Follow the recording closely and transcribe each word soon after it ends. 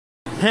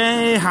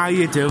Hey, how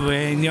you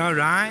doing? You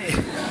alright?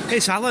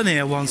 It's Alan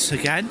here once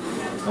again,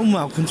 and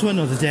welcome to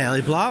another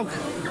daily blog.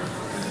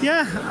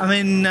 Yeah, I'm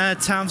in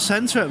town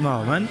centre at the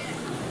moment.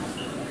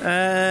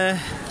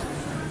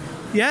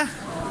 Yeah,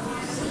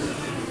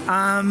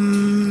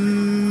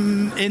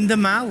 I'm in the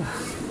mall.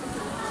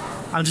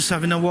 I'm just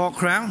having a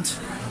walk around.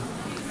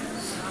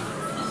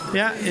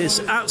 Yeah, it's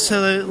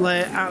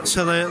absolutely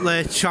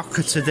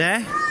chocker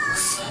today,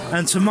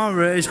 and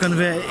tomorrow is going to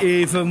be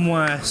even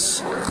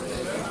worse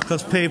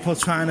because people are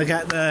trying to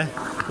get their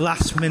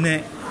last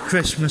minute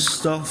Christmas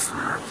stuff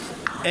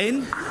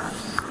in.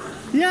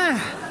 Yeah,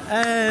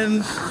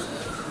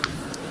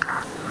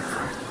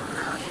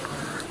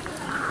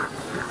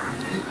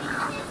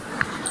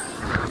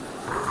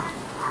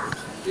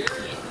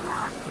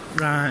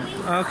 right,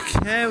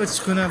 okay, we're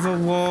just going to have a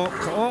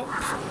walk up.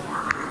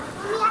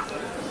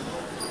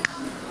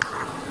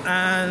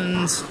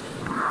 And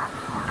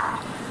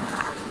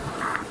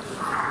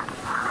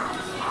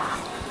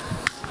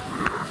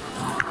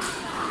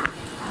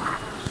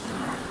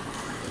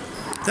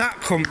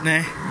that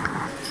company,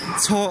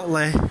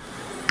 totally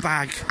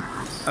bag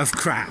of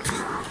crap.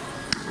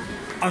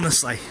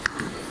 Honestly,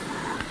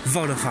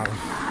 Vodafone,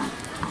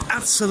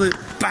 absolute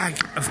bag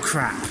of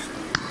crap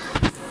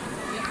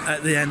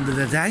at the end of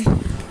the day.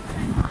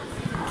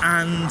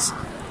 And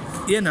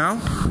you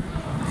know,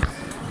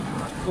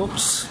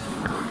 oops.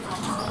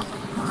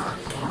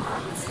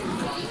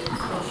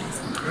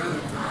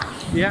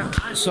 Yeah,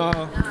 so,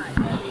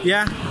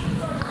 yeah,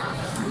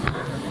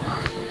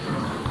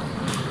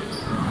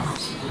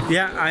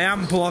 I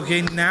am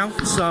blogging now,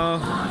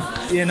 so,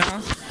 you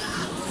know,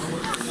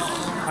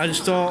 I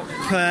just hope,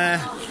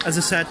 as I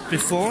said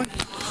before,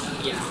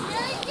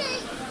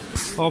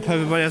 hope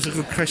everybody has a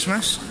good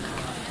Christmas,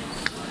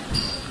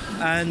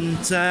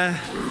 and,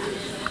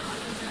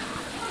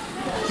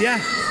 yeah.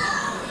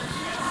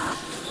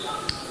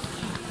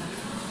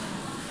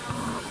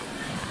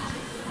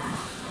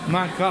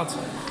 My God.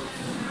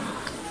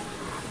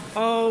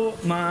 Oh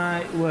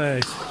my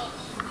word.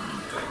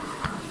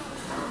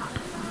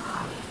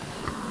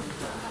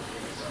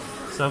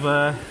 Let's have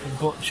a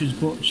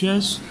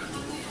butcher's.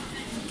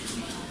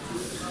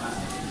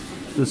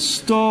 The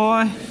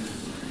store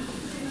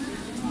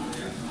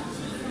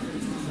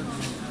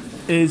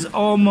is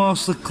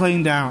almost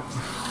cleaned out.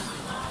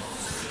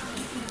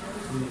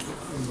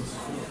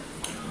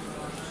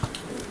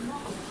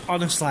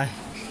 Honestly.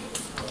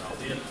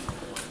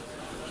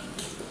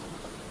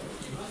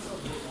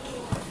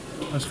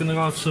 I'm just going to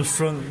go to the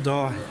front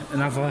door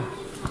and have a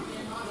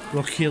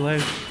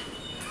looky-loo.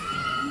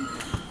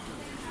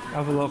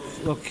 Have a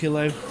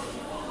looky-loo.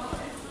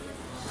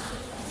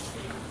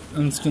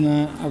 I'm just going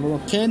to have a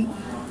look in.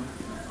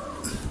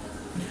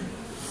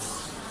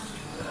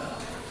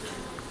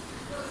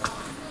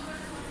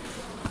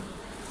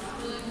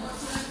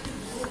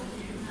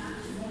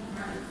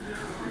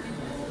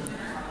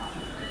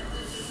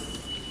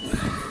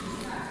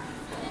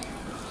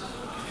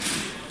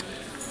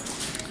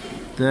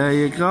 There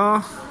you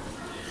go.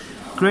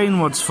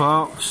 Greenwoods,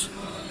 folks.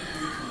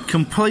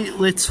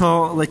 Completely,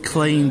 totally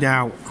cleaned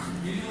out.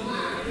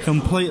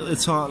 Completely,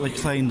 totally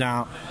cleaned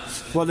out.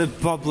 What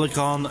they've probably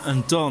gone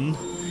and done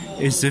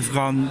is they've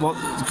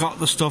got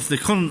the stuff they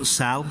couldn't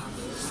sell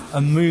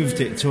and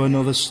moved it to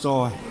another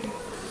store.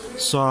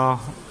 So,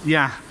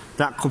 yeah,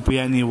 that could be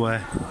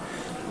anywhere.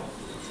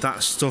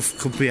 That stuff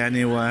could be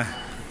anywhere.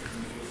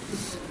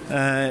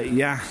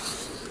 Yeah.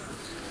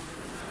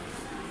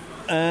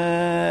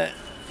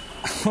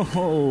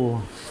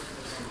 Oh,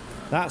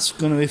 that's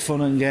going to be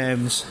fun and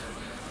games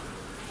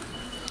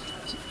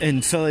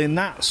in filling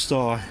that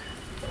store.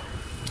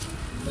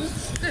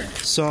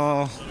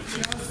 So,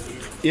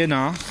 you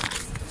know,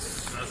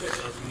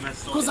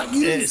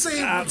 it's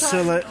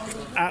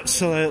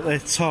absolutely,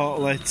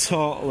 totally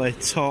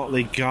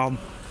gone.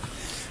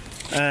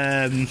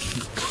 And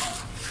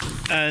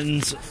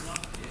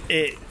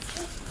it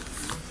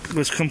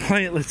was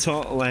completely,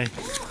 totally.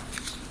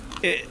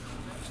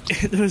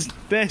 There was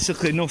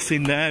basically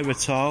nothing there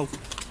at all.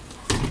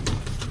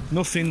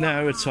 Nothing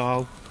there at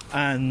all.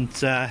 And,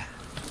 yeah.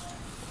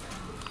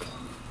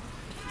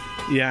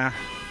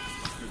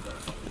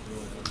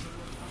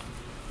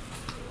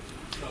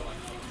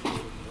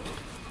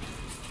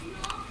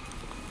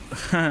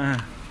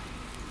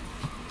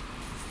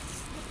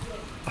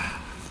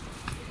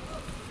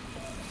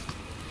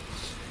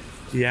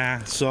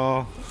 Yeah,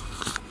 so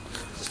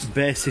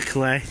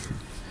basically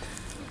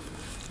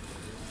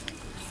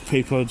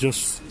people are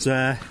just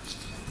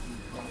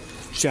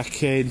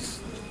checking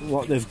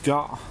what they've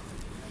got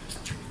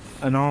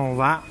and all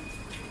that.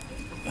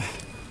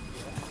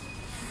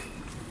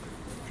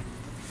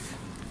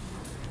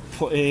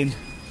 Putting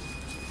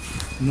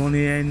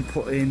money in,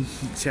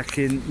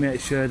 checking, make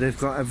sure they've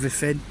got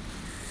everything.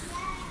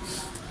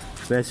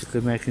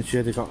 Basically making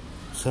sure they've got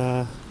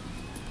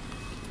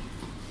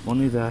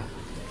money there.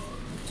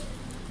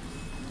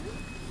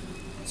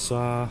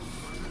 So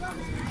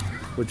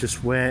we're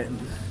just waiting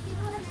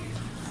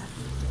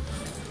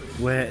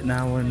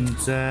now and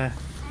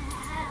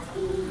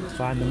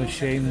Find the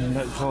machine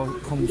that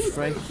comes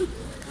free.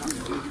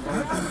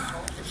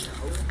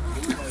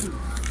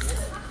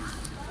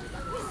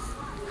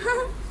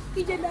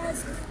 He did that.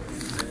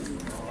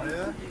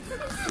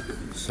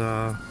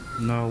 So,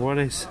 no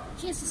worries.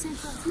 She has the same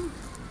thoughts as me.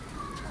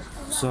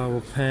 So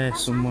we'll pay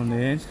some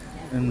money in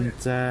and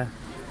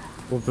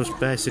we'll just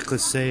basically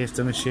see if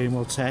the machine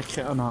will take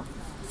it or not.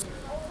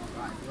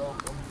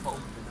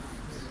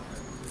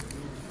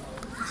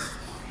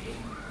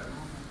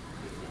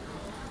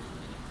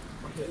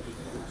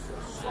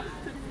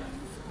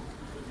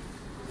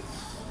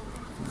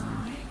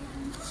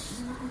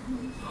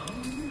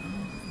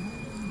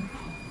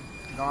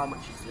 You know how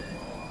much is it?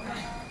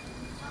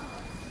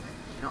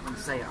 You're not going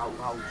to say it out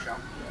loud, shall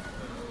you?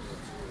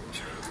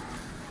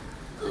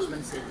 I'm just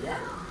going to say yeah.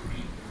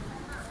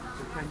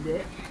 Depend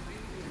it.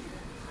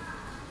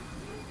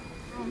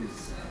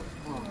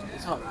 Oh,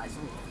 it's alright, it's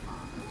alright.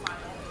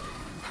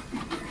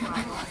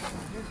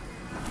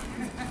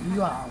 You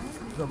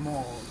have the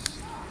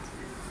most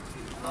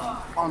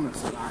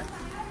honest, like,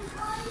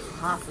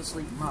 half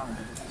asleep man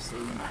I've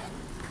seen.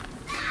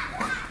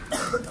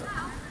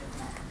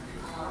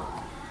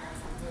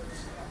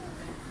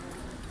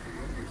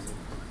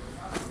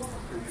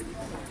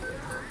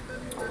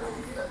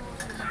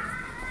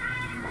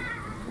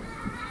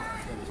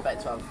 It's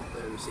better to have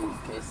the receipt in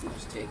case they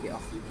just take it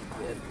off you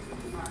and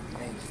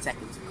then you take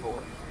it to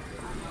court.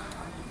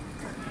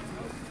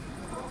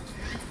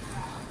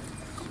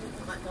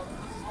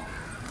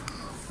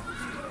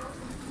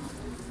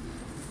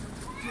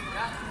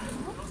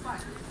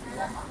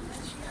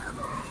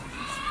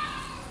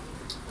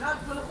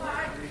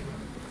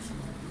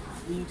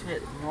 You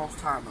take the most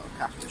time out of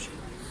cash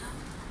machine.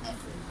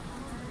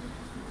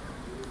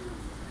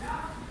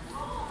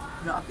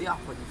 You don't have the app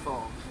on your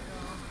phone.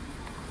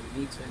 You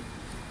need to.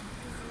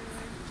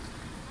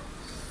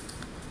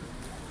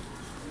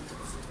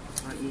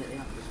 Right, you get the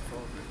app on your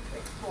phone.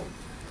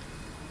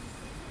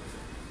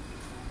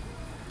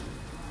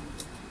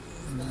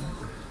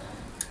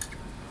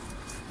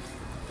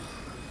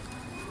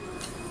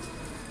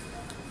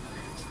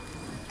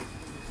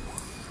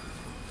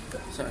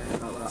 Sorry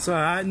about that. It's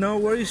alright, no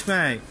worries,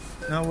 mate.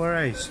 No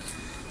worries.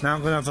 Now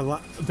I'm going to have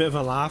a bit of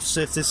a laugh,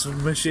 see if this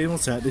machine will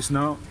take this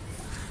note.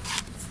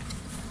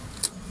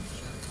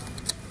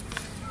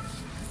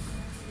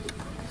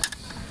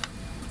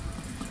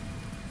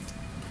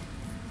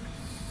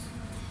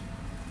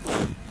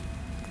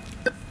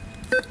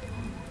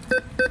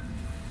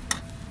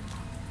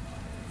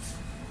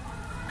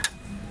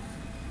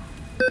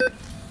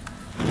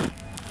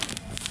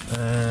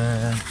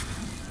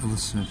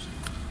 Listen.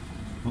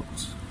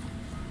 Oops.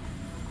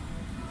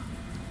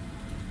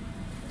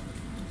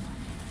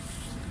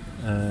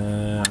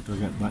 How do I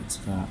get back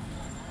to that?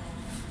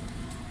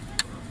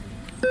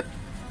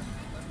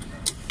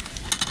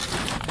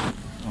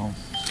 Oh.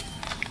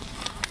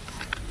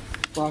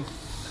 Bye.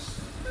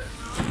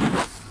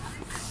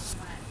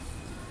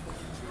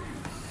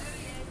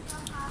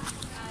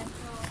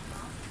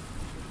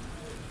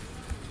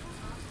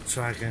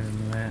 Try again in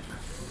a minute.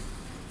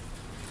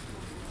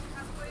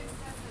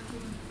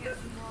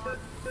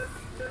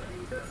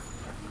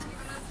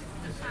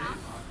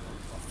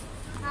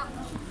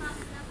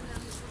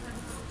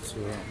 See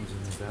what happens in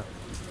a bit.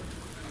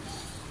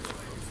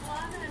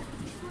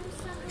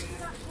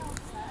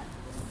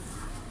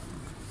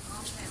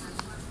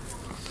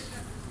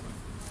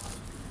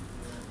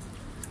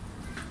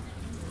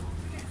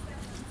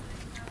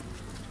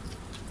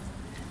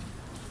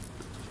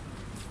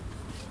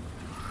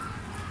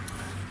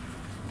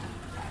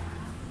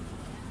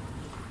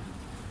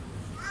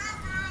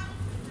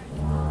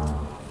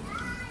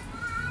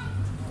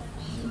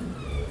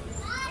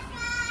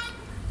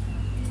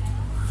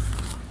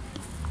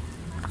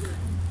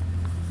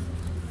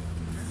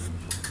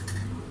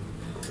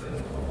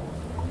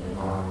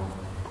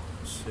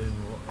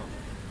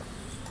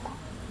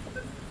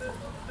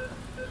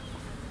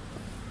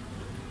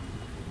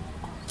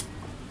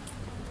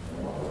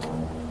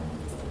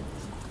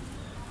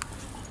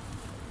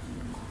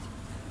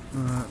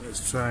 Alright,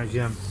 let's try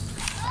again.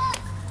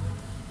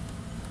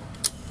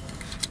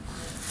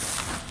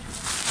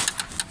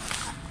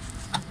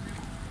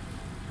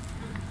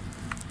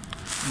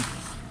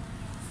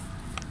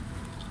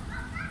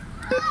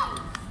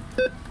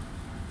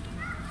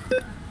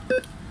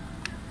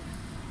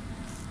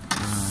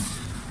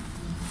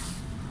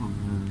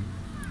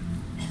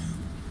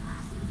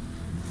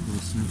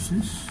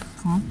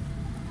 Come on.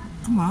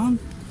 Come on.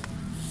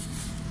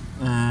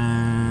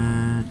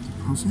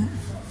 Deposit.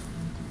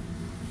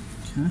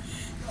 Cash.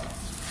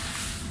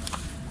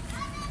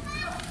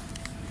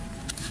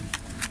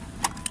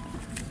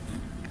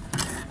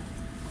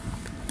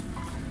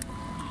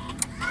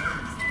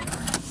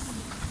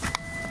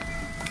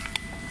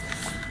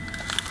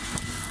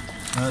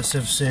 Let's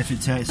see if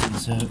it takes it,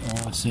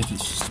 or see if it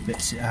just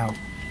spits it out.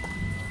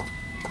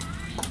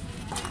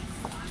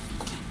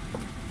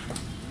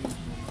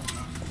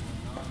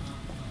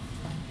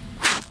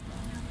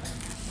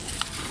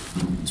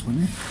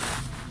 $20.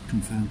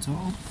 Confirm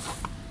total.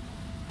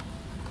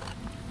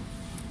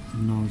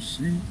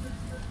 Nosy.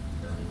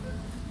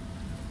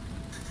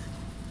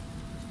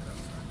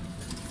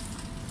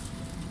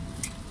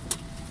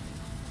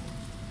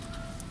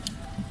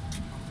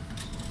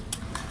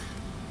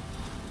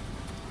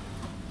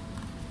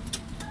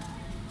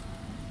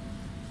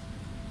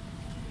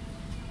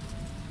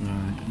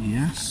 Right,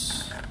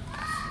 yes.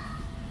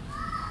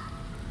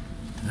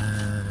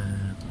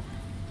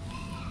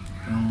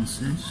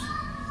 Balances.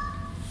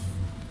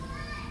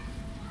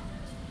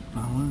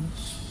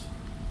 Balance.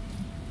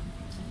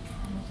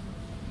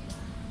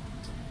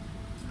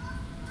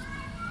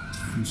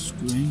 And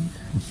screen.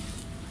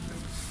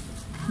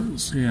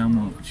 Let's see how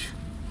much.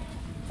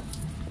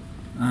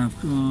 I've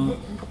got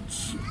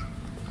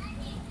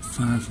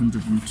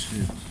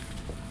 502.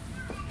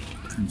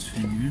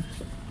 Continue.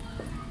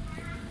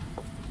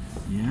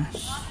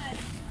 Yes.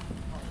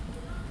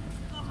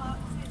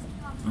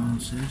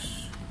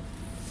 Balances.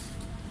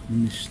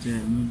 Mini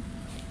statement.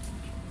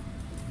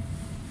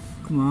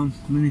 Come on,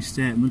 mini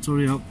statement,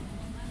 hurry up.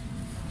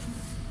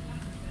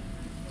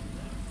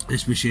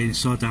 This machine is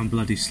so damn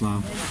bloody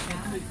slow.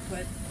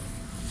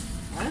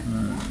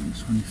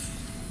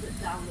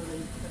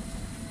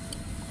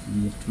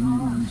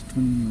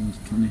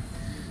 20,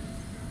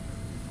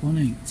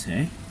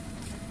 180.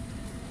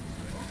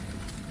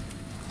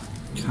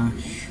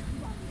 Cash.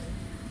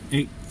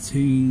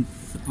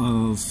 18th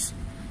of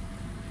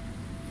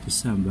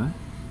December.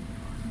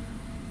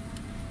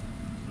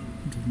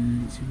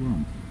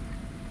 181.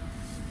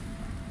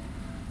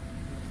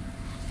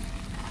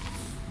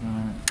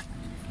 Right.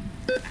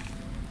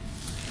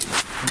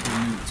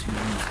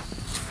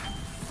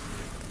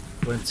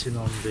 181. Went in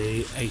on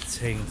the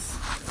 18th.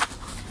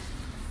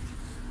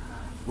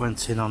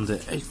 Went in on the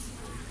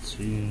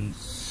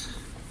 18th.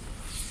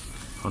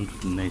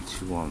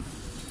 181.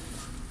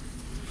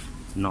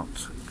 Not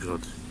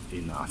good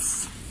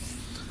enough.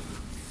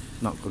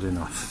 Not good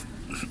enough.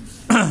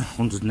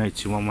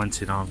 181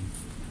 went in on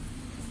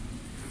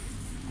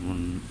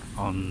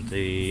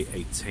the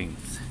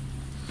 18th.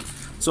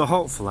 So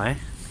hopefully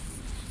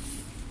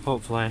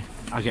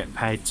I get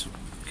paid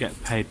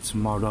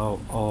tomorrow,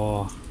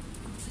 or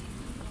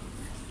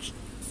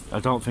I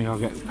don't think I'll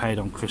get paid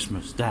on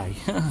Christmas Day.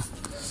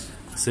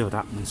 See what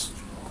happens.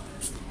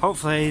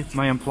 Hopefully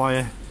my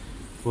employer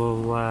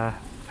will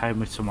pay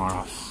me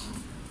tomorrow.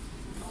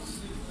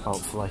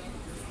 Hopefully.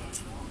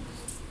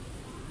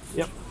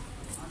 Yep.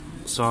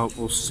 So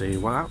we'll see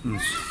what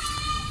happens.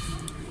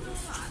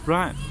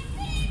 Right.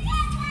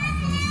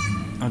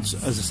 As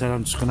I said,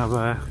 I'm just gonna have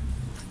a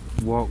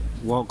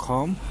walk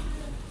home,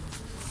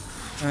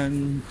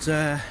 and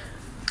yeah,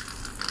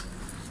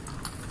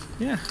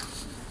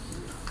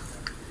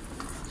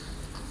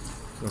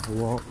 have a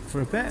walk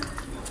for a bit,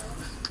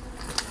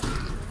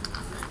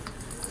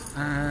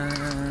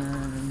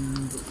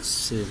 and let's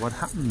see what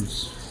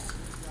happens.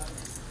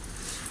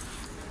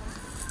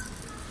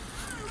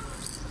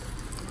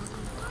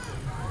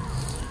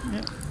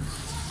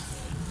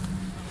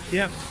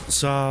 Yep.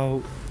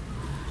 So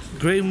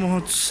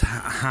Greenwoods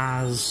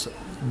has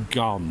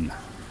gone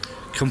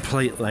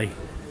completely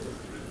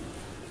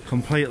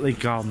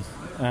gone.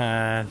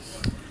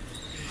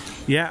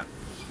 Yeah,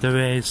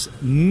 there is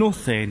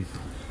nothing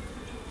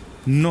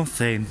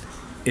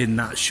in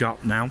that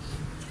shop now.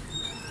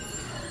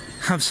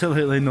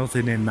 Absolutely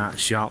nothing in that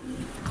shop.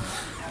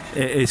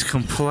 It is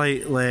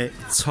completely,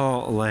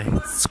 totally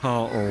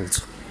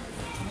totaled.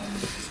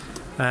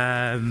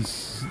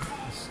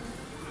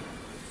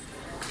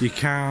 You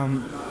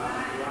can't.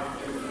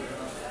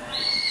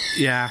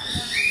 Yeah.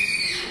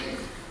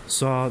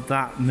 So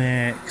that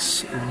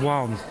makes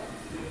one,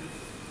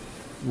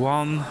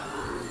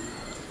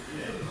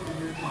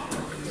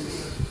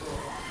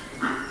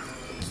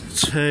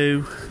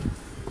 2,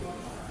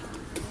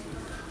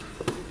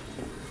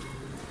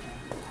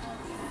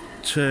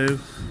 2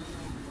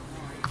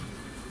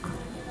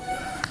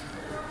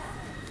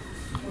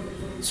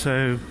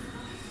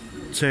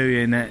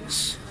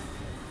 units.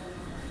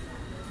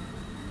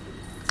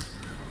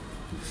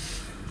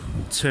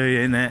 2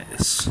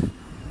 units.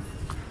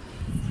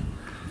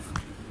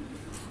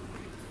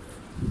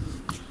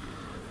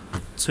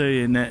 2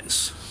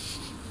 units.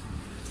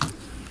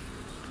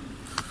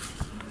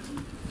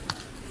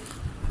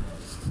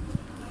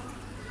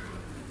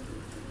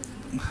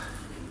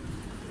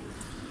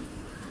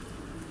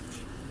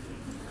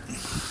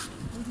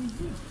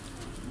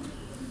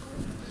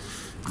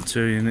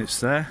 2 units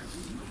there.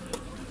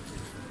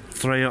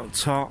 3 up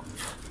top.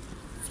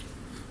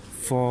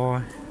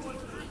 4.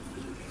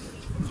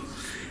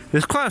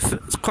 There's quite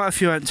a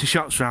few empty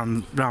shops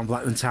around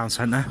Blackburn Town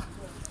Centre.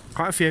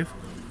 Quite a few.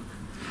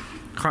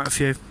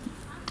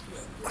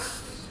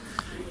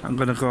 I'm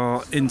gonna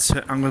go into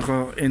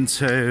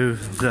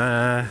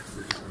the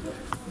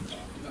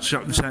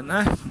shopping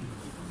centre.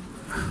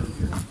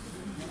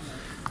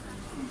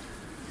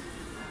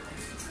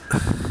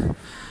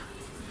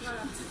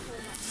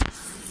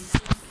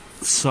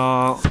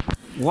 So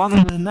one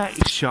of the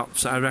next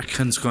shops I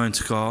reckon's going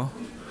to go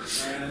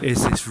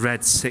is this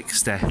Red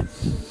 60.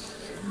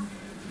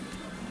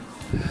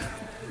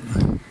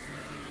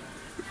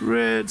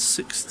 Red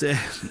 60.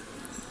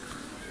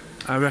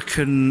 I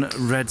reckon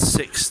red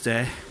 60.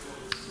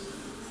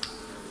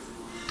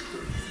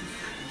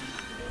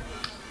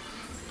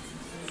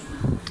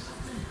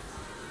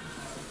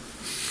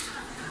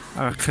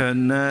 I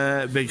reckon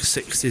big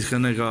 60 is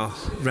gonna go.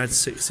 Red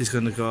 60 is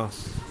gonna go.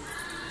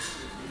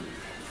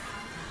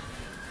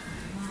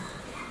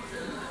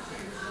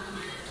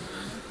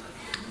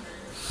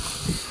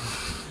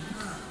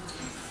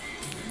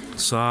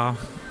 So,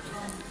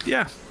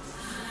 yeah.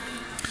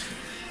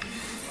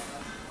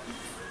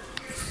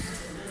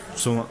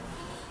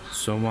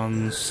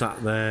 Someone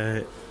sat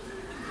there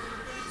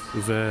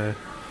with a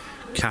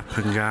cap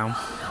and gown.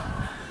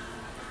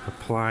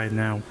 Apply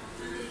now.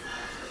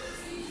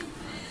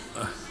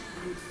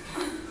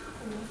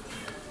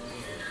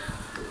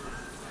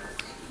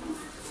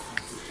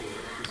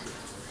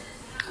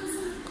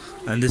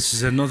 And this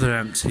is another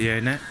empty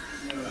unit.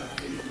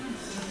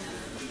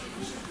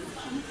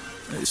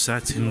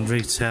 Exciting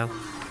retail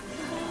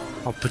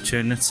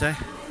opportunity.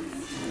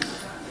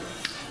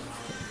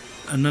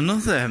 And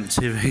another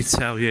empty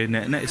retail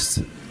unit next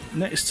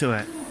to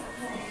it.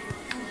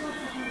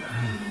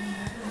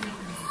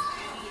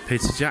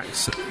 Peter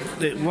Jackson.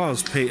 It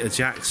was Peter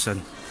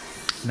Jackson.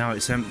 Now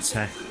it's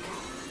empty.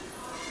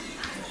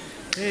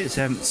 It's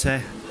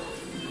empty.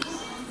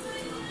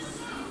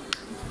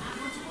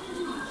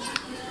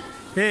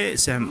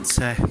 It's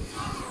empty.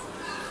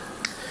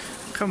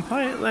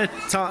 Completely,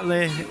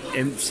 totally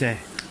empty.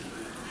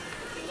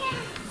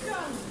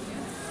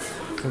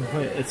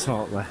 Completely,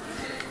 totally.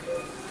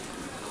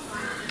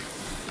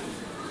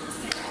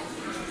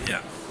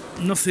 Yeah,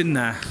 nothing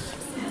there.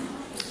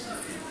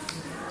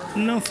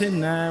 Nothing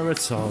there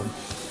at all.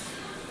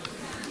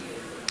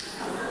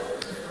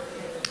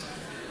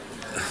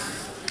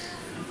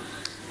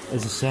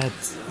 As I said,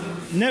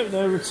 no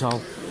there at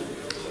all.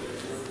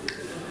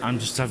 I'm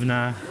just having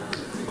a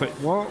quick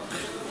walk.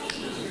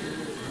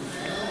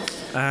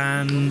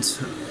 And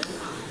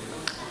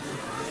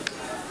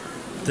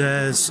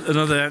there's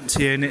another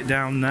empty unit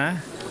down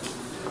there.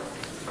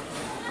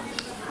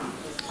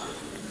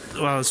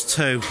 Well, there's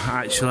two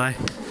actually.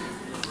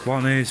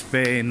 One is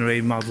being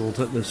remodelled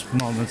at this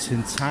moment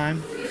in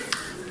time.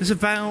 There's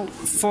about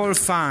 4 or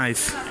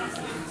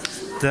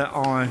 5 that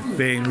are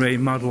being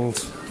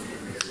remodelled.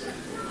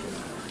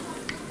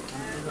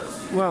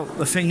 Well,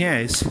 the thing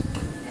is,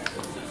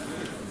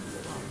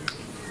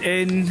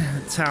 in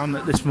town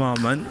at this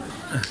moment,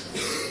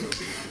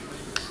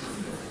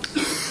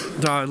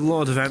 there are a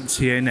load of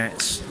empty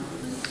units.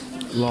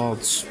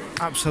 Loads.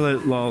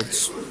 Absolute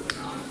loads.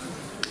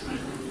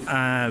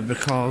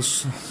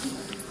 Because,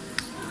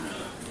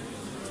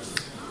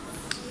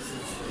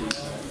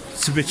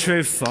 to be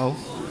truthful,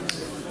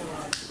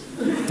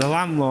 the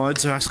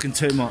landlords are asking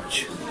too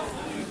much.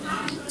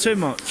 Too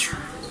much.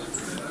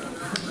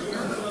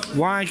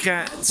 Why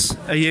get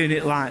a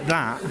unit like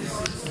that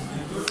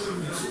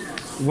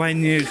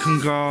when you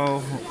can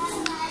go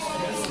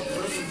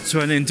to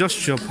an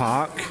industrial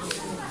park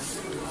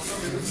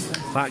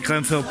like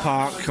Glenfield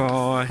Park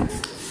or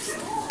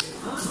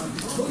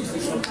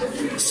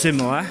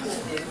similar,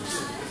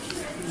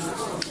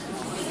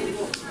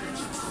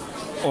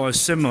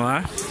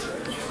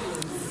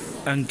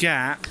 and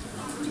get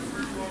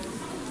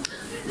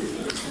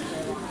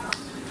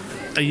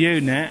a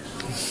unit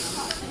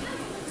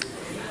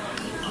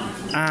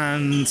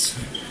and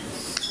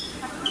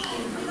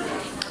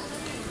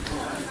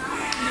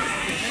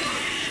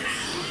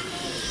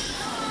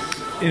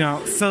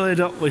fill it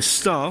up with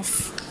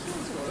stuff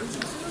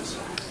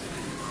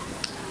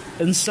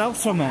and sell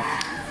from it.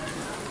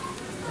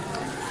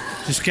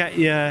 Just get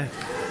your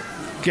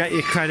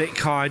credit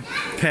card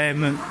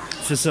payment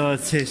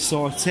facility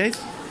sorted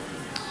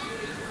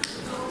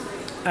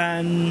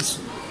and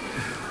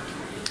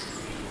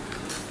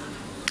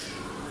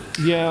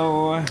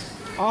you're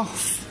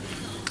off.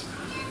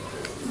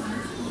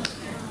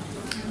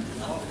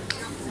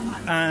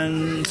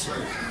 And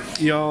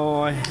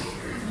you're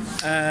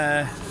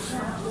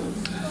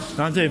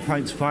I'm doing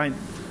point to point.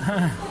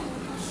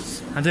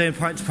 I'm doing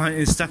point to point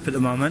in step at the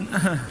moment.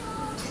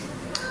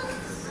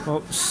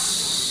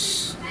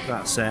 Oops,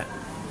 that's it.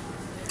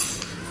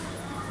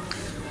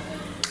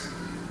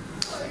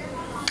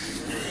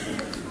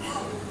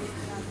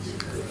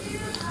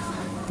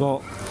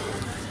 But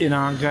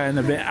I'm getting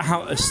a bit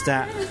out of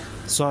step,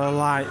 so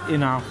I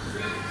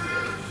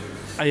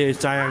use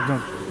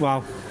diagonal.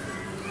 Well,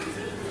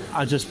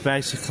 I just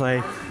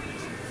basically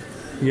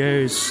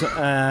use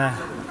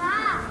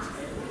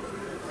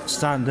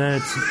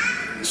standard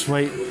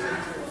sweep,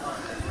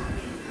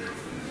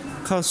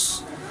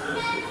 because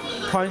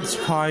point to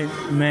point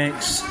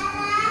makes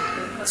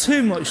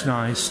too much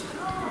noise.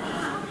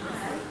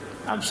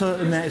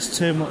 Absolutely makes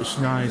too much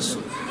noise.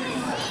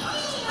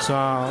 So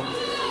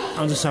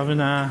I'm just having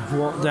a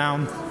walk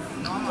down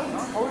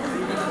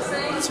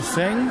to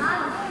thing.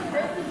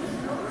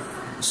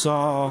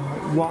 So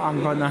what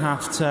I'm gonna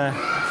have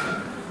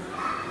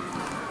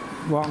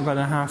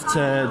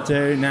to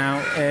do now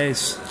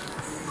is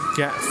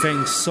get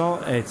things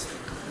sorted.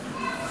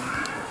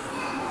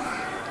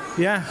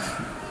 Yeah,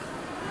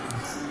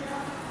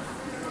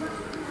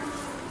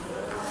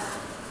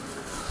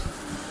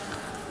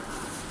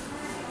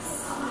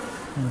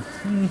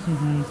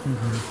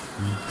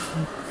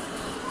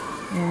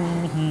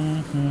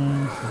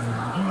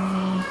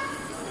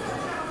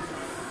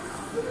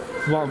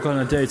 What I'm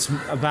gonna do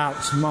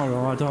about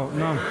tomorrow, I don't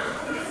know.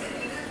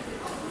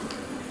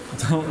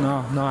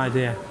 No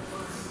idea.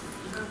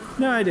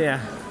 No idea.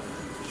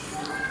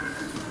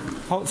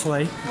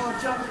 Hopefully,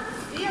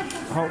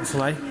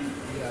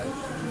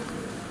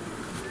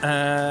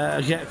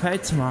 I get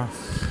paid tomorrow.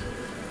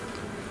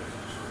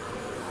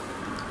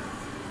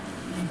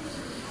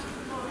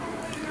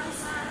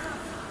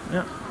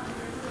 Yeah.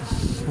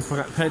 Hope I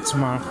get paid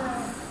tomorrow.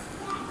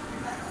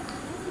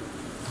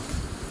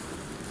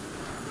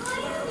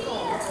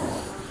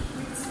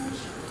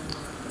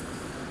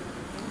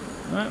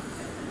 Right.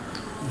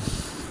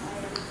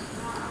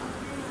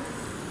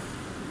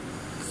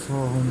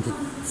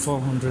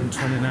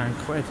 429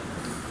 quid.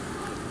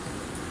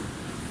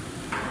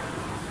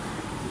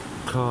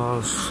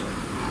 Cause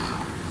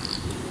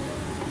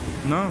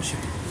no,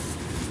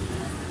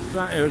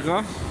 right, here we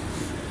go.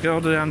 Get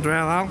all the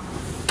handrail out.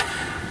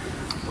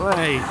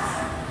 Wait.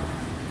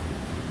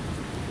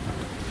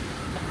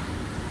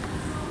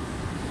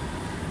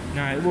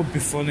 Now it would be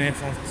funny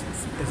if I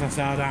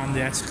fell down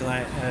the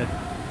escalator.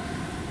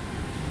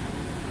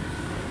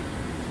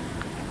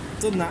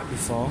 Done that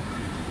before.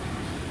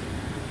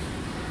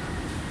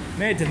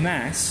 Made a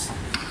mess.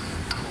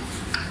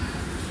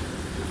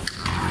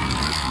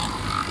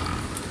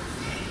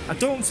 I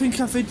don't think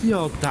I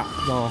videoed that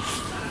though.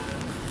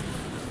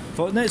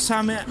 But next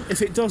time,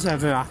 if it does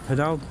ever happen,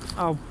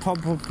 I'll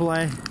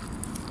probably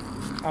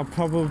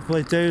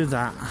do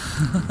that.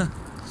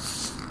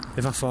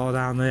 If I fall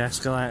down the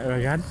escalator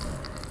again.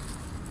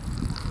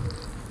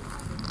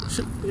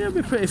 It'll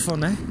be pretty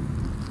funny.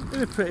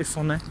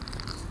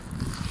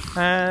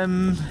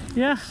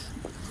 Yeah.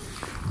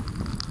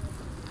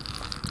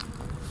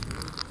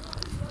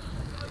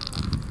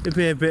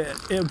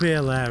 It'll be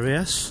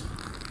hilarious.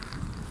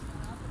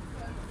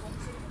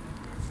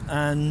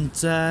 And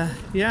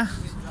yeah.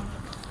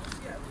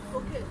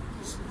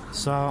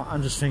 So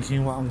I'm just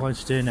thinking what I'm going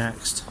to do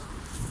next.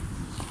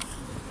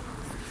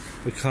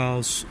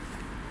 Because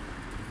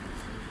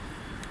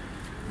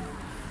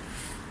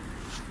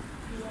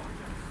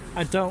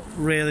I don't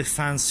really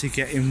fancy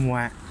getting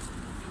wet.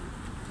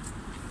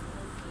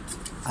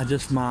 I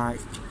just might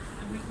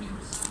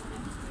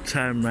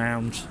turn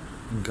round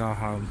and go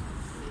home.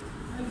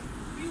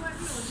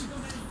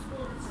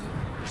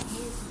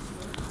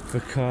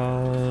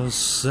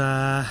 Because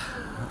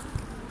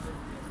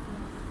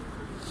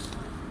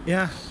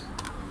yeah,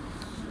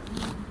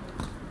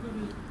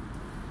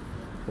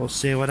 we'll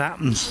see what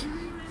happens.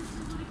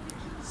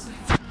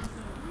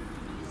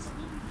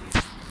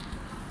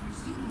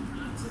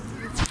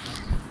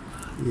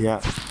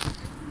 Yeah.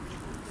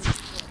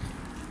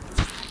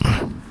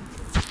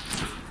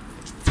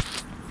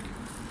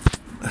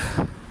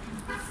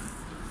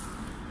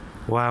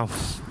 Well,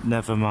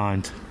 never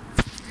mind.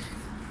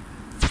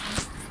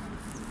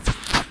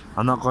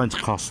 I'm not going to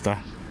Costa.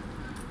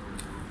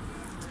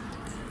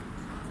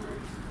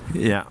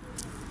 Yeah.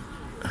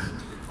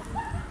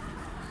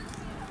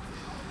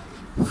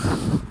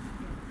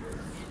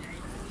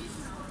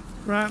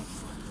 Right.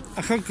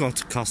 I could go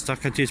to Costa. I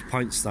could use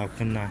points though,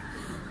 couldn't I?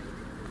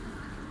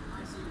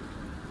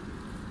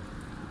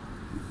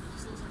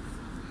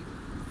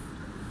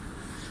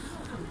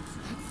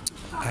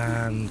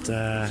 And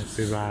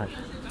be right.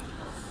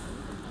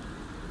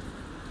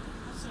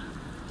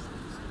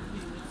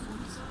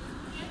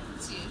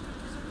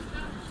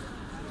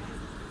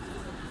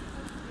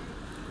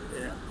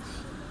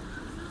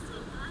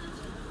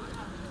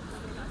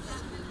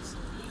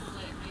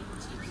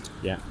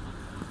 Yeah.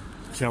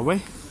 Shall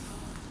we?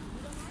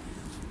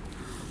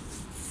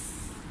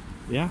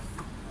 Yeah.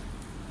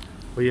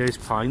 We use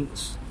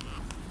points.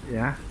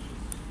 Yeah.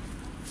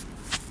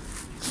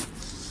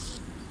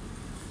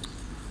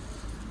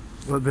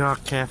 Will it be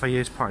okay if I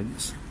use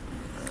points?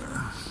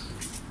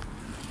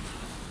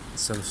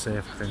 So see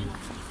if I can.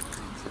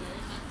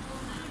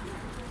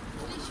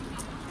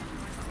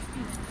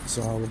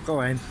 So we'll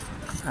go in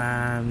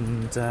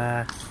and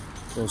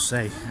we'll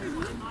see.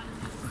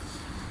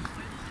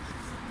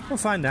 We'll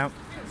find out.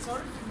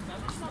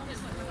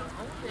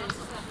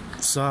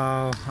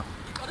 So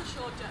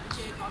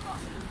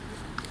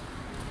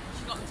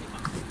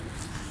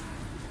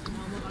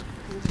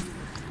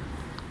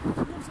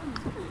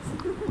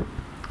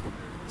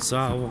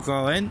we'll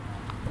go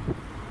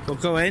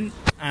in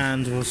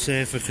and we'll see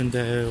if we can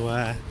do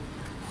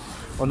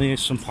want to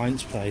use some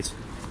points please,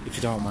 if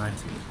you don't mind.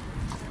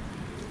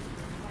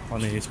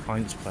 Want to use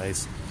points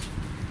please.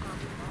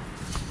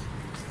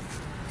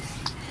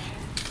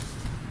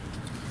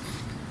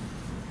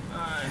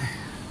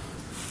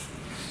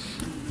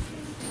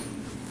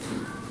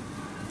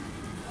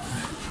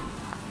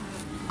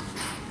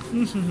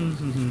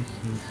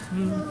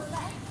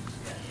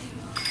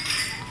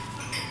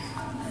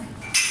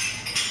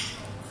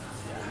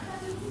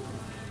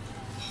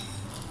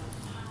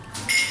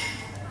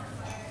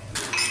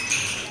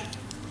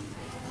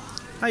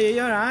 Are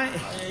you alright?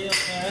 Are you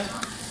okay?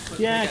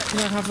 Yeah, can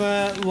I have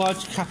a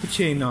large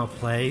cappuccino,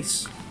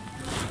 please?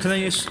 Can I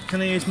use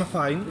my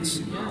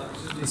points?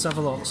 Let's have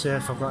a look, see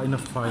if I've got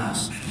enough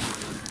points.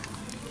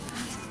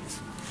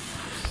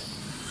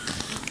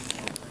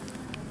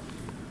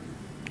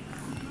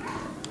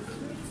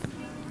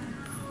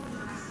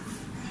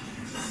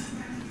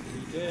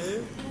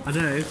 I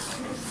do.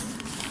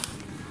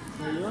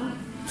 There you are.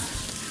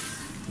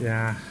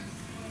 Yeah.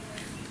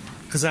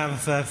 Because I have a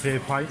fair few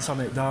points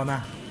on it, don't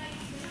I?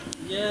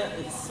 Yeah,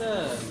 it's try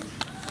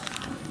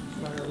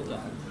that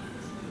again.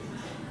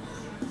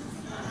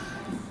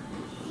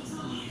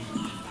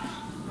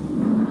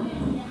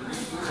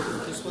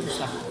 Just 1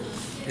 second.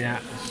 Yeah.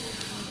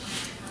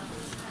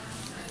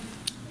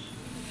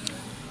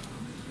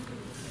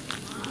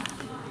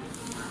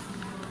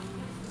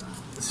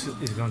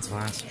 He's gone to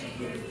ask.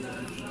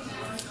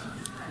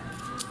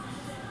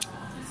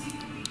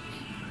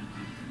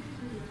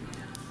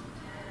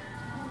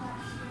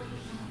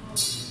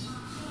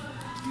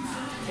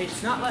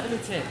 It's not letting me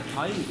take the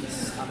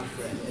points, I'm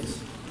afraid.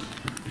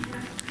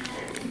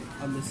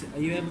 Are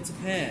you able to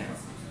pay?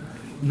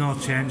 No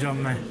change on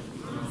me. Right,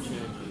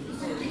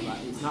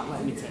 it's not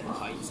letting me take the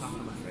points off,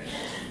 I'm afraid.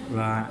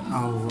 Right,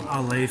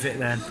 I'll leave it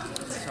then.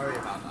 Sorry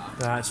about that.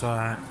 That's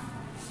alright.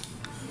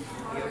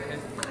 Are you okay?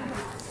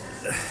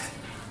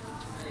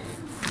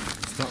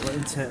 It's not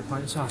letting take the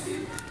points off.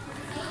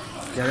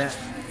 Get it?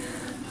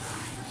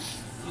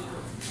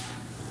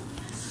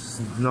 There's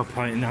no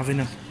point in having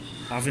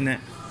it.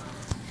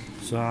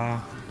 So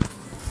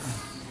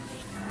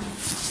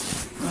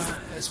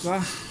let's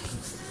go.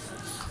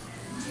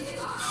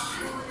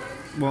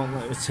 Won't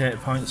let me take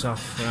points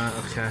off. Right,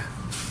 okay.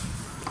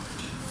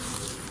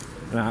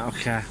 Right,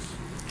 okay.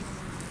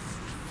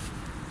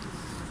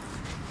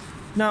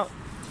 No,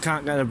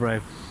 can't get a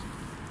brew.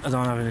 I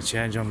don't have any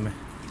change on me.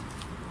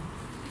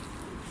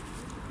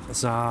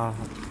 So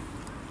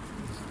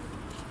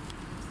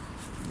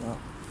well,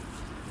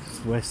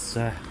 waste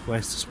of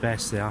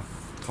space there,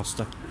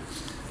 Costa.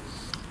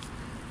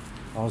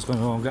 I was going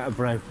to go and get a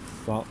brew,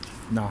 but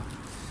no.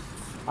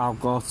 I'll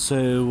go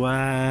to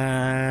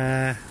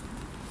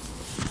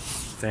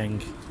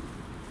thing.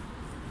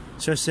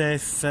 So see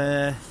if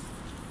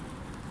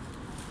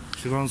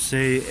should go and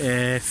see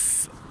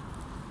if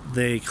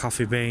the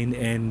Coffee Bean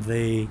in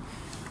the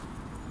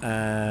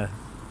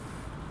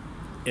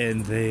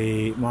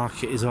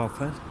market is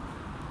open.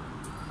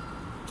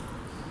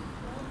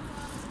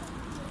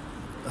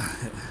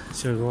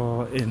 Should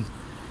go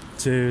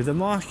into the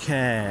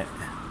market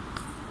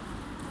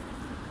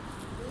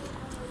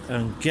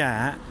and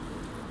get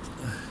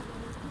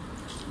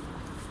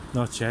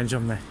no change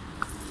on me.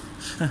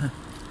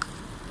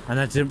 And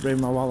I didn't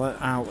bring my wallet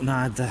out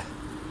neither.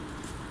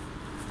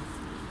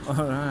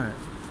 Alright,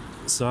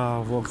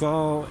 so we'll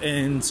go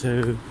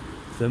into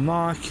the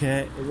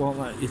market. It won't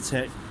let you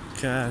take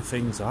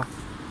things off.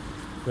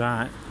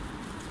 Right,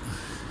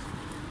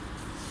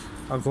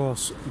 I'll go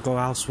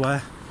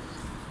elsewhere.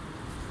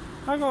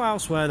 I'll go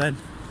elsewhere then.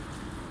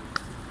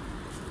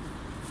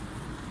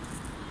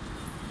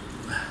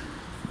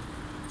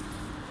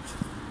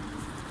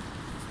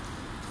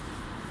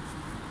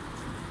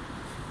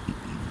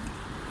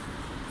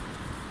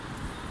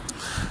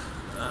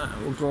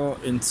 We'll go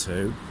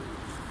into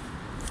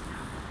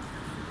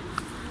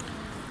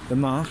the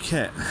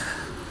market.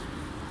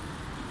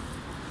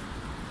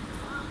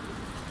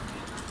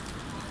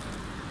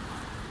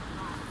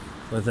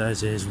 Where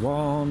theirs is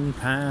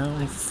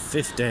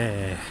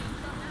 £1.50.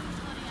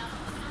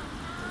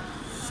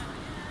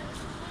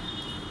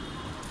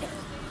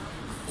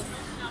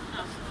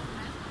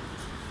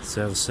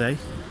 So we'll see.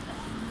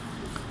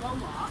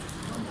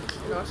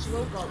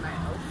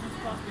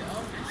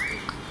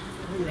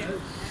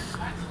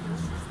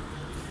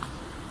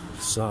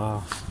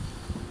 So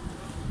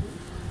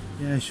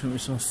yeah, shouldn't be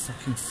so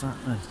fucking fat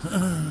then.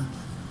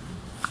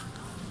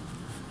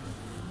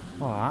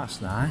 Oh,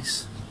 that's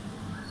nice.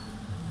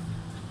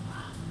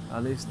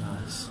 That is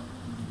nice.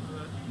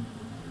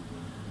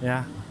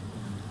 Yeah.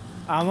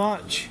 How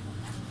much?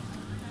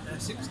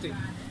 60.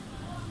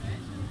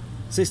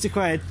 60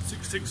 quid?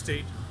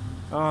 660.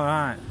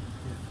 Alright.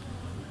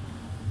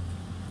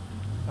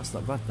 That's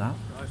not bad, that.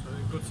 Nice,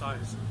 good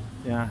size.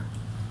 Yeah.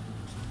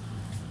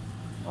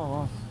 Oh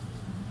well.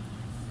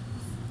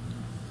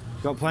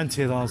 Got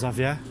plenty of those, have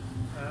you? A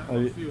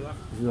few left.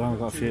 You only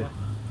got a Two few. left.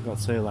 You've got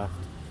 2 left.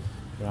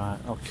 Right,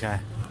 okay.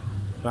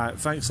 Right,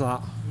 thanks a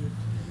lot.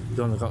 You've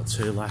only got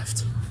 2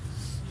 left.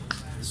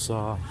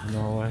 So,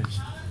 no worries.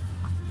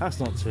 That's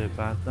not too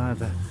bad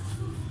neither.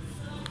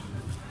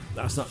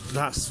 That's not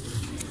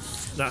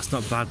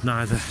bad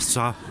neither.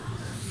 So,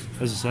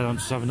 as I said, I'm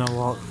just having a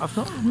walk. I've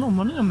got no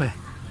money on me.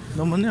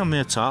 No money on me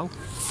at all.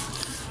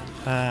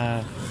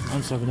 I'm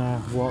just having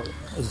a walk.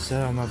 As I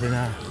said, I'll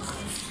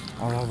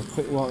have a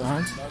quick walk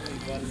around.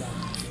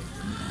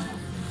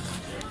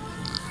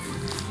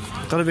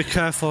 Gotta be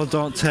careful,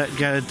 don't get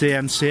a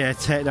DMCA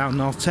takedown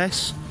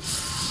notice.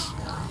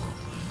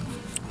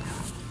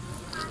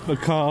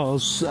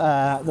 Because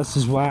this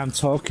is why I'm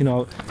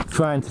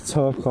trying to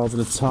talk over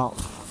the top.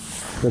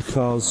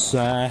 Because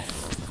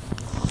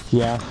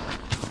Yeah.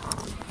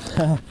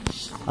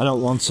 I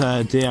don't want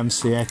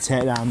DMCA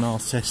takedown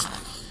notice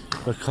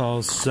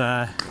because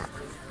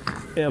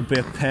it'll be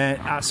a pain,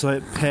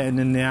 absolute pain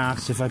in the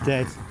arse if I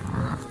did.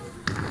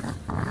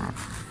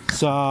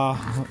 So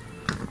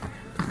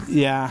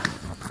yeah,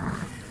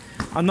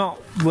 I'm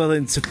not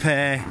willing to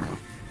pay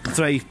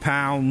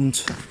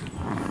 £3.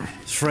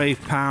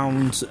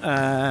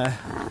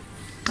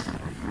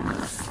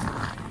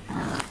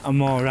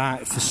 I'm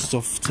alright for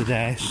stuff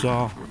today,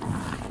 so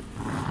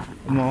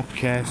I'm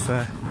okay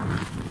for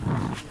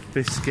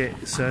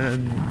biscuits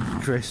and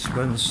crisps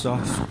and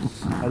stuff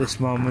at this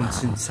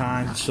moment in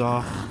time,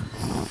 so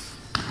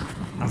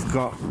I've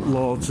got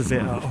loads of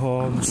it at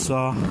home,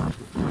 so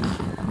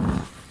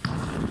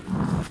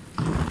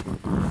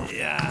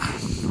yeah,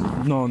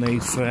 no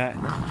need for it.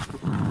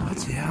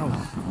 Bloody hell.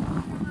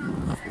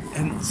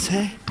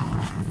 Empty.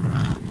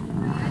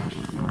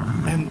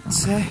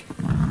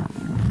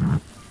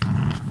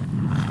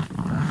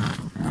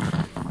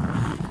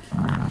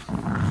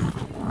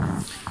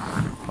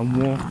 I'm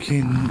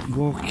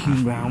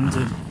walking round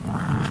and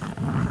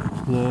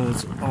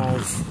loads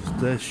of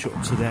the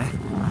shop today.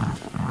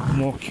 I'm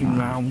walking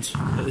round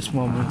at this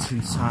moment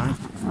in time.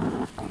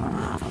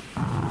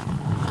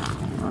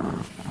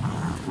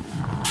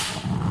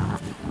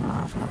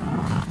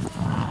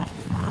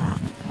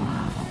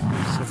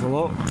 Let's have a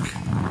look.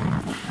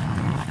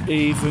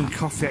 Even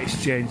Coffee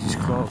Exchange is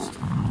closed,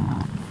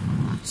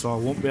 so I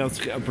won't be able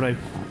to get a brew.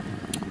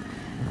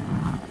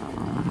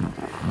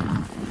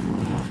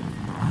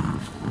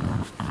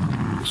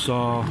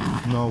 So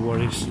no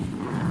worries.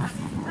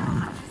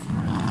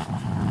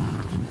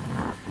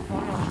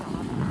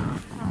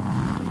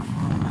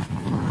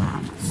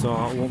 So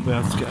I won't be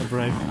able to get a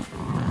brew.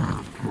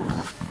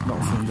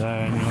 Not from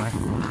there anyway.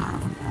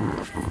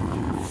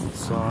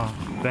 So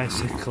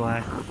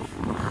basically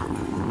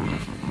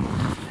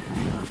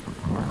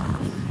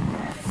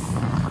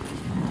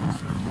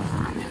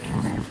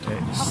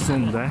it's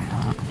Sunday.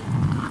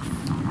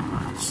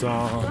 So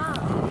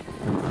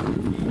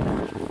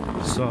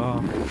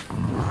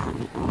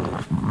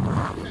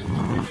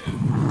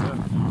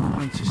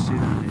can't you see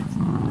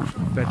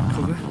that bed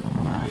cover?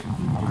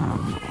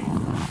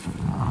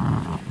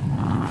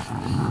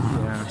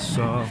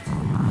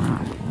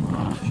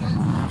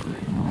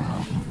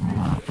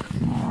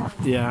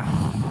 Yeah,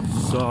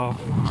 so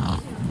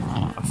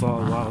I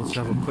thought, well, let's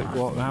have a quick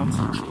walk round,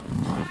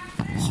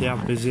 see how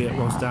busy it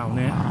was down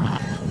here.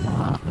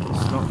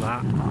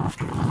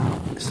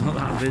 It's not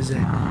that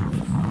busy.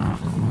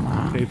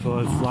 People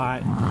have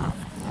like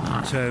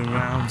turned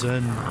around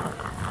and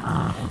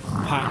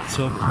packed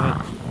up, and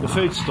the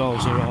food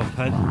stalls are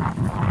open.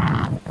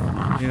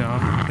 You know,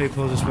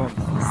 people just want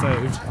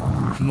food.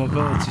 The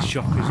mobility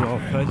shop is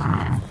open.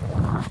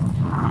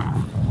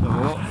 Have a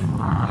look.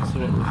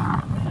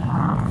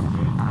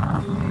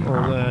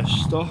 All their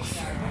stuff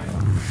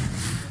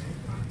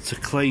to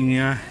clean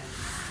you.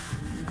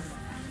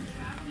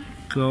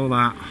 Got all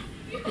that.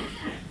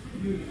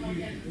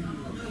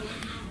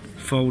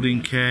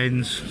 Folding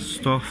canes,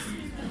 stuff.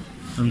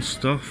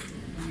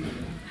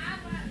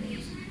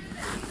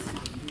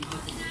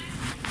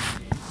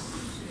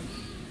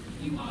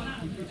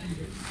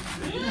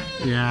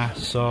 Yeah,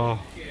 so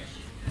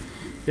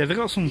yeah, they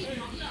got some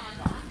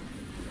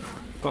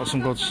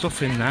good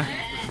stuff in there.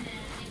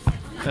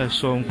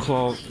 Some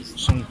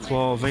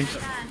clothing. I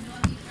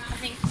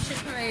think we should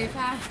come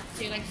over,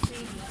 do like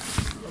three.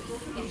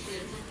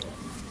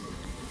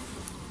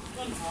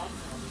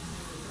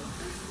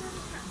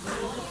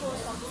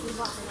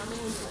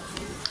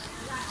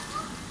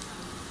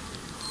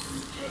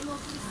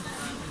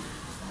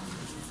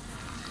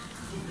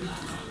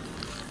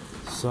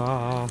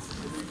 So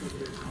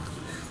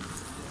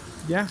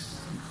yeah,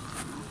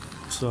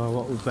 so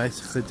what we'll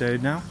basically do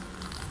now,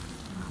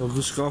 we'll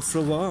just go for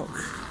a walk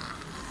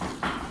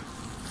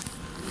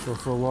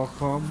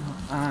home,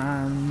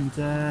 and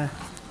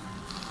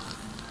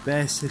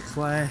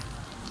basically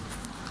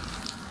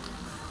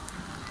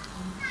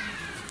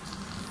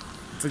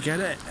forget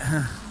it.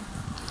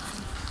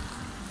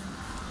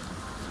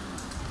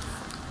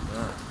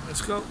 Right,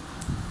 let's go.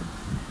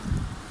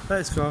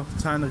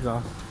 Time to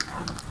go.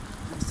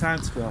 It's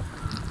time to go.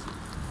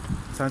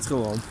 Time to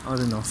go home.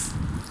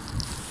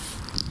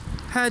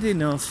 Had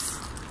enough.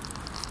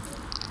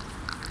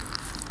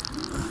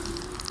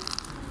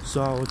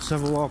 So let's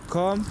have a walk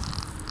home.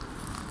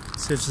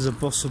 See if there's a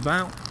bus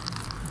about.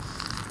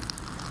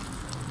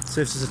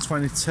 See if there's a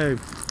 22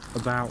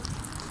 about.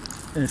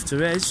 And if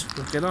there is,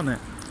 we'll get on it.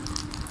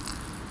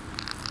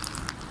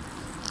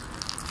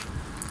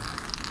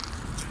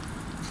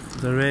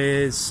 There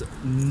is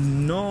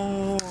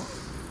no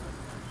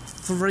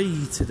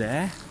 3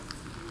 today,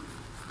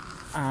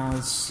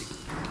 as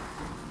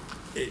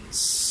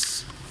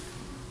it's,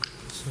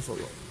 let's have a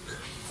look.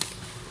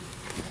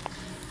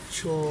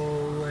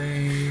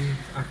 Chorley,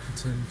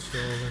 Accrington,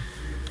 Chorley,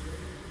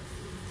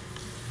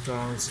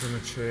 Darling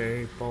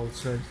Cemetery,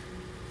 Bolton.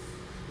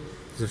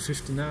 There's a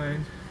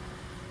 59,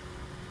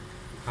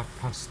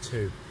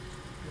 2:30.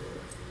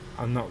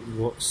 I'm not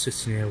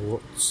sitting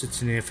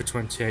here for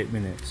 28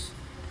 minutes.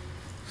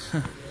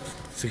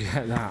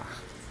 Forget that.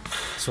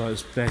 So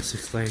it's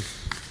basically,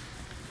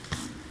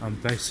 I'm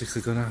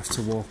basically gonna have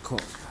to walk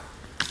up.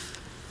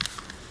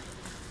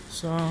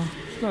 So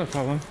it's not a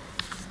problem.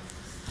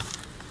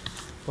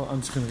 But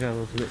I'm just gonna get a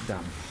little bit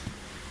damp.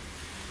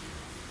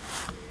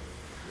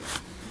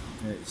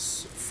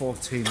 It's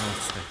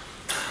 14:02.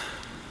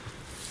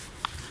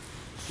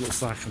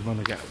 Looks like I'm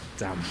gonna get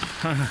damp.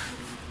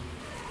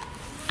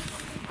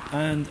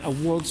 And I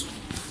would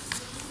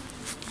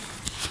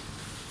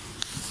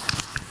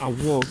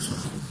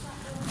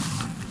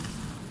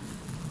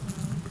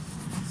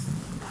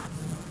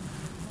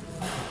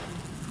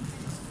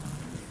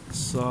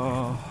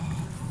so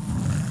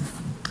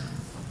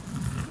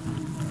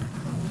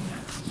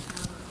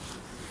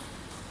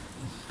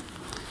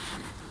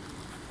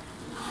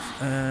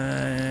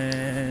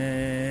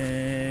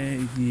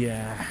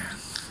yeah.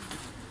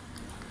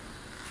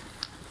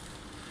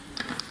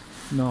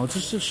 No,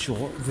 just a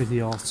short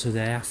video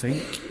today, I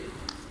think.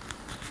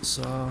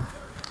 So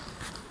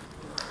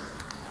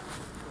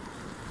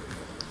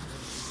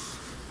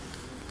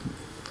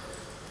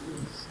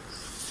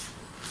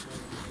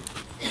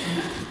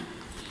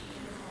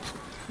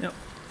yep.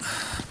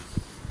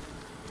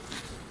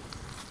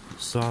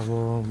 So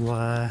we'll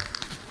I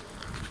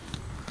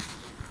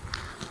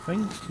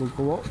think we'll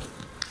go up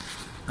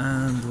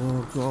and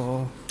we'll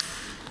go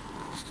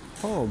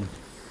home.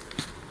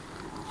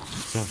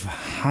 So I've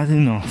had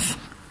enough.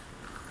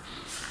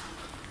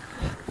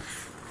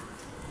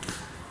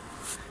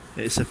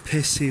 It's a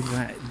pissy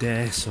wet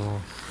day,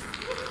 so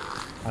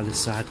I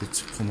decided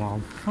to come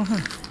home.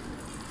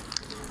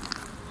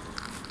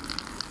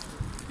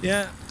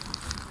 Yeah,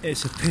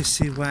 it's a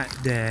pissy wet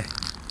day.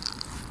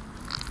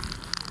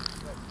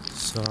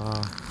 So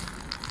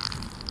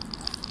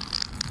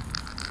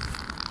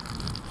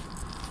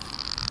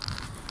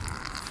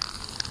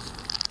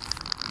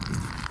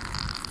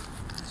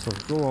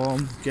go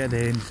home, get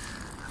in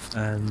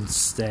and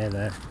stay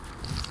there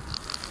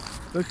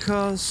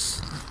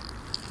because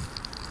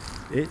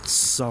it's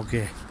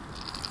soggy,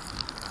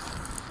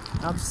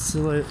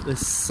 absolutely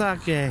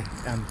soggy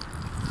and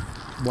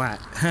wet.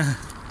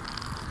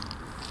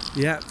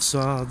 Yeah,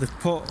 so they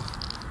put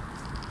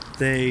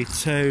the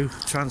 2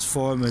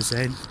 transformers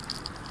in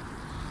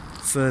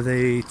for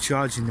the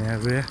charging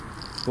area,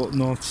 but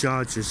no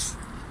chargers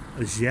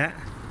as yet.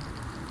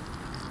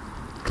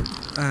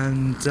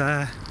 And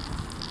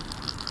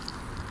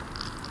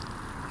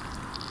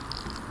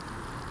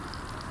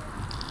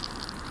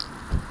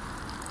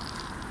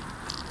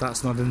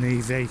that's not an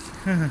EV.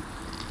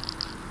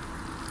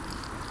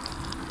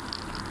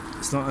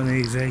 It's not an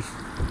EV.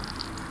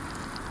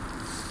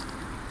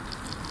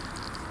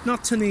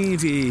 Not an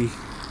EV.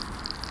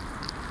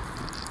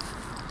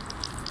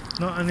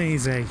 Not an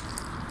EV.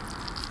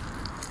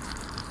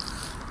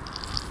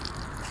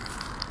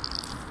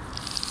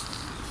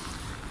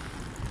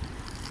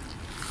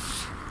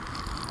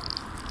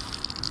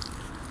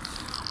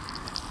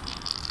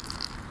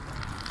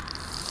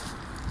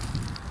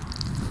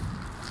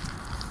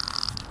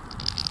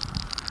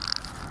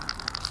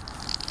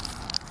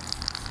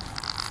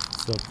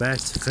 So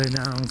basically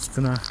now I'm just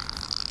gonna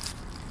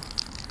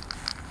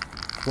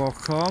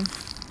walk home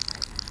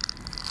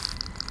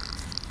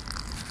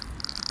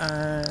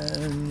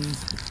and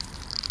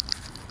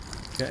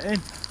get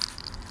in.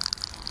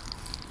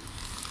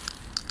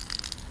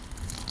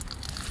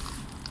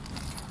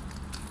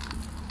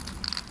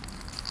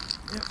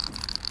 Yep.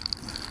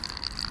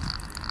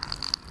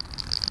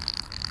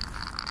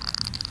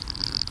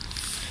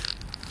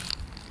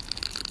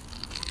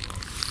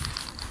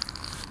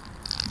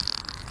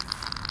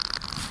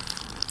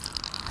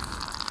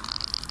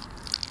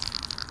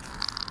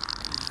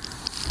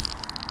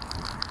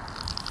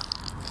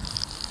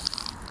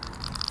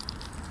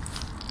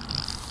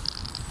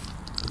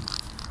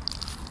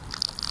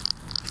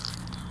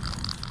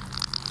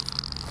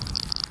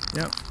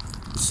 Yep,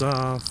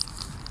 so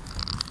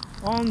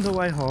on the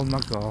way home I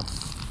go.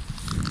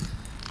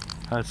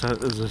 As I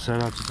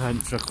said, I just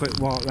went for a quick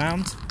walk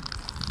round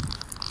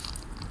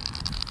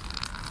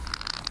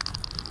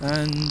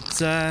and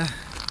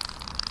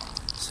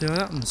see what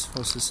happens.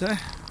 What's it say?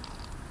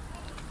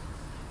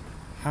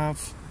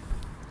 Have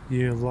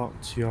you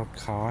locked your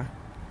car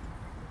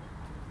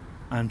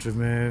and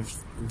removed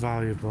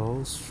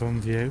valuables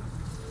from view?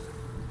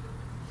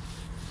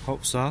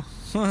 Hope so.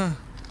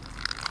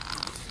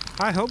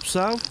 I hope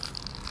so.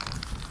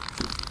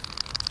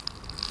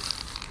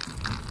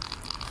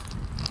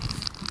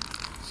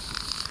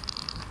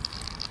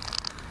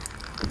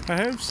 I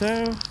hope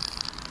so.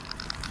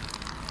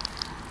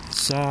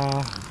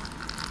 So,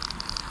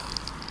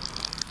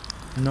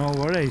 no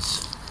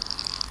worries.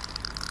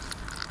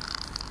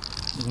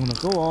 I'm gonna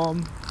go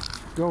on,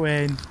 go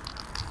in.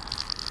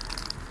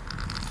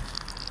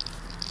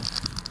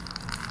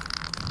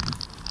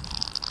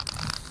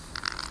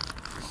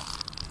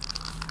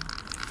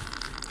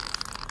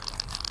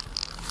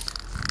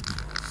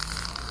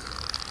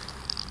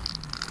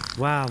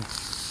 Wow.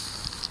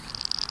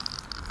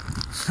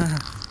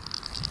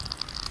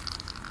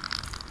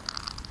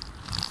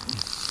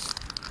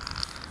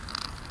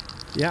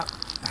 Yeah.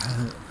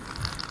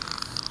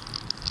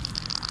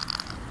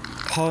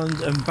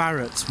 Holland and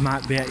Barrett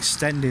might be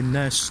extending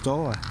their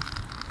store.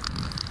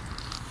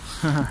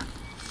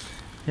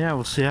 Yeah,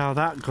 we'll see how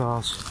that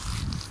goes.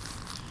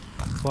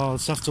 Well, we'll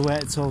just have to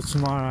wait till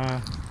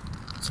tomorrow.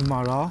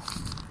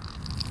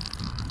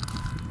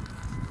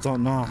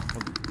 Don't know.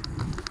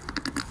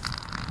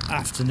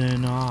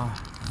 Afternoon or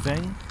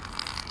thing.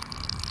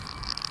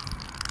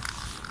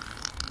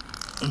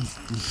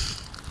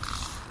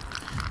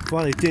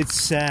 Well, he did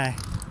say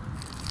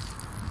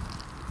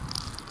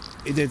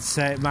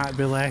it might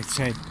be late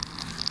in.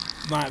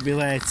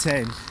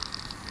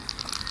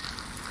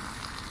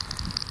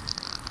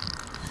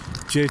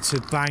 Due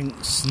to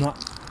banks not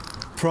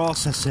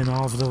processing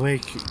over the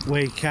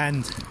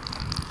weekend.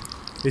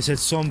 He said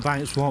some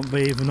banks won't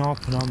be even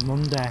open on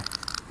Monday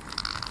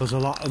because a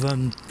lot of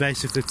them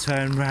basically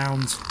turn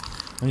round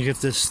and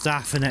give the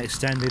staff an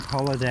extended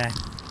holiday.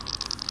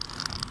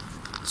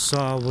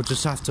 So we'll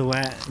just have to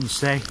wait and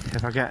see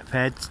if I get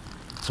paid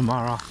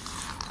tomorrow.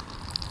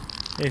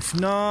 If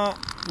not,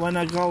 when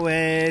I go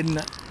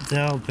in,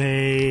 there'll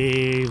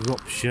be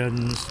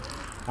eruptions.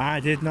 I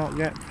did not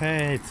get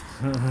paid.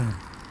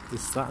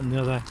 This, that and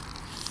the other.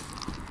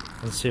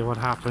 And see what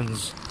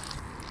happens.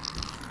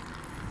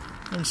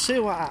 And see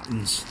what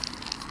happens.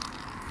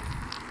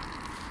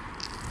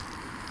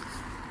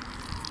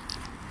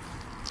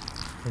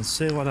 And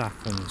see what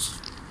happens.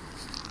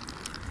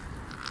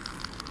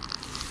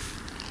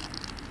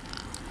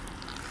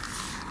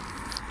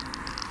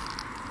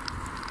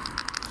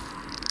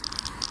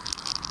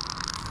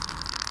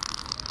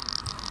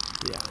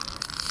 Yeah.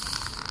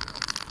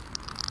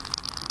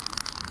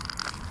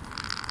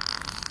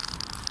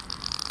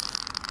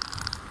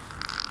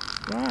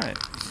 Right.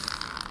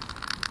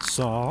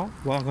 So,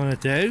 what I'm going to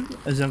do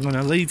is I'm going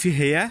to leave you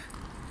here.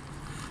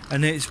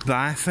 And it's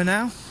bye for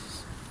now.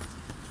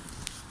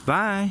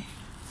 Bye.